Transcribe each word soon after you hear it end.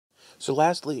So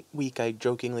last week I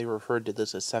jokingly referred to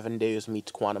this as 7 Days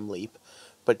meets Quantum Leap,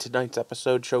 but tonight's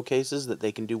episode showcases that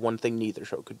they can do one thing neither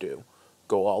show could do: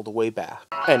 go all the way back.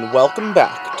 And welcome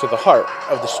back to the heart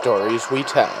of the stories we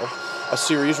tell, a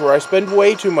series where I spend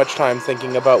way too much time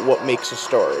thinking about what makes a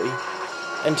story.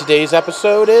 And today's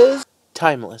episode is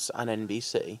Timeless on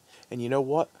NBC. And you know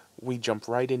what? We jump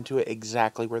right into it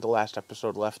exactly where the last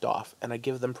episode left off, and I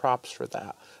give them props for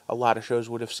that. A lot of shows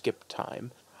would have skipped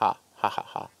time. Ha, ha, ha,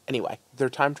 ha. Anyway, their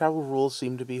time travel rules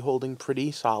seem to be holding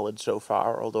pretty solid so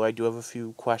far, although I do have a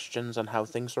few questions on how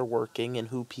things are working and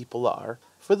who people are.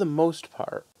 For the most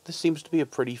part, this seems to be a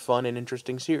pretty fun and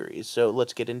interesting series, so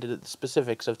let's get into the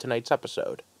specifics of tonight's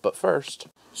episode. But first,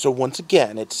 so once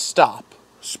again, it's stop.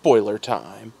 Spoiler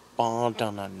time.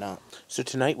 So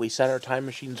tonight we set our time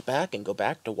machines back and go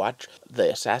back to watch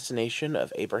the assassination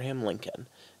of Abraham Lincoln.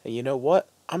 And you know what?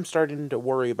 I'm starting to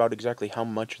worry about exactly how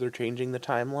much they're changing the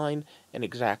timeline and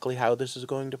exactly how this is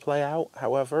going to play out.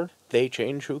 However, they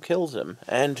change who kills him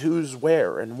and who's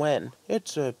where and when.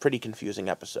 It's a pretty confusing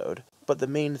episode. But the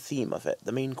main theme of it,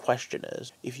 the main question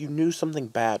is, if you knew something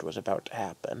bad was about to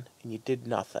happen and you did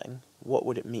nothing, what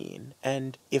would it mean?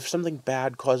 And if something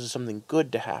bad causes something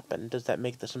good to happen, does that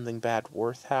make the something bad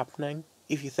worth happening?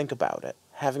 If you think about it,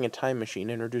 having a time machine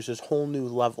introduces whole new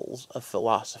levels of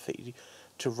philosophy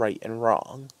to right and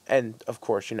wrong. And, of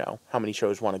course, how many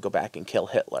shows want to go back and kill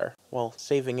Hitler? Well,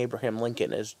 saving Abraham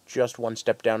Lincoln is just one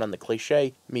step down on the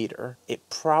cliché meter. It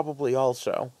probably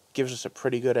also gives us a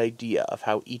pretty good idea of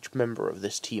how each member of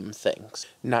this team thinks.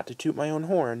 Not to toot my own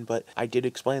horn, but I did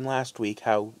explain last week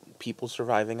how people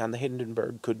surviving on the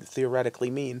Hindenburg could theoretically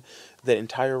mean that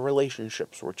entire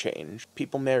relationships were changed.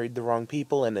 People married the wrong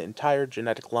people and the entire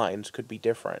genetic lines could be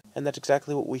different. And that's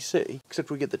exactly what we see,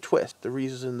 except we get the twist. The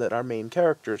reason that our main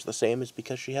character is the same is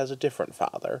because she has a different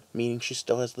father, meaning she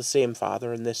still has the same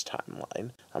father in this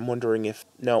timeline. I'm wondering if...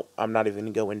 No, I'm not even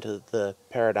going to go into the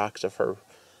paradox of her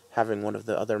having one of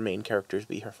the other main characters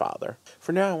be her father.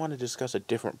 For now, I want to discuss a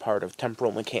different part of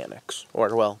temporal mechanics,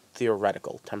 or, well,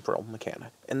 theoretical temporal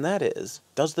mechanics. And that is,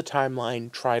 does the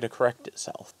timeline try to correct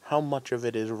itself? How much of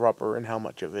it is rubber and how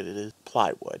much of it is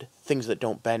plywood? Things that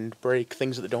don't bend break,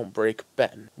 things that don't break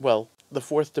bend. Well, the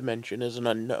fourth dimension is an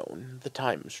unknown, the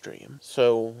time stream,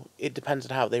 so it depends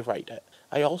on how they write it.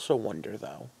 I also wonder,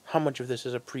 though, how much of this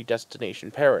is a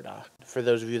predestination paradox. For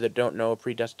those of you that don't know, a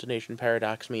predestination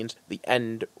paradox means the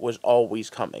end was always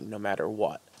coming, no matter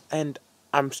what. And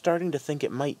I'm starting to think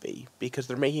it might be, because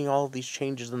they're making all of these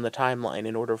changes in the timeline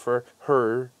in order for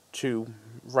her to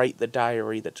write the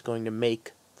diary that's going to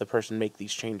make the person make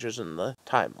these changes in the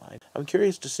timeline. I'm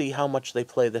curious to see how much they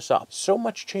play this up. So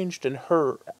much changed in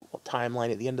her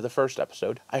timeline at the end of the first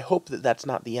episode. I hope that that's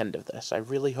not the end of this. I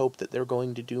really hope that they're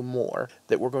going to do more,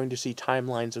 that we're going to see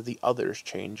timelines of the others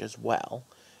change as well,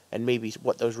 and maybe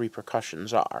what those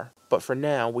repercussions are. But for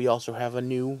now, we also have a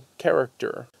new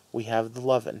character. We have the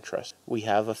love interest. We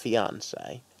have a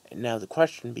fiancé. And now the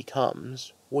question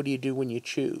becomes, what do you do when you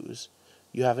choose?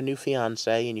 You have a new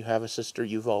fiancé and you have a sister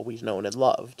you've always known and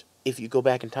loved. If you go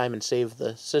back in time and save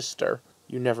the sister,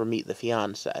 you never meet the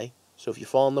fiancé. So if you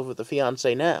fall in love with the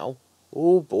fiancé now,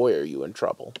 oh boy, are you in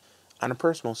trouble. On a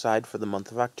personal side, for the month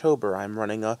of October, I'm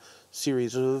running a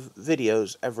series of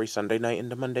videos every Sunday night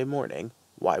into Monday morning.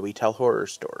 Why We Tell Horror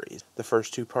Stories. The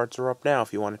first 2 parts are up now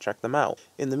if you want to check them out.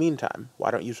 In the meantime,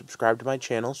 why don't you subscribe to my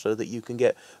channel so that you can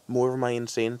get more of my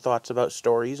insane thoughts about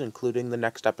stories, including the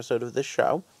next episode of this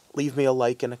show. Leave me a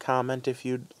like and a comment if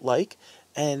you'd like,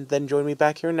 and then join me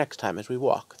back here next time as we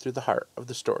walk through the heart of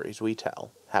the stories we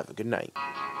tell. Have a good night.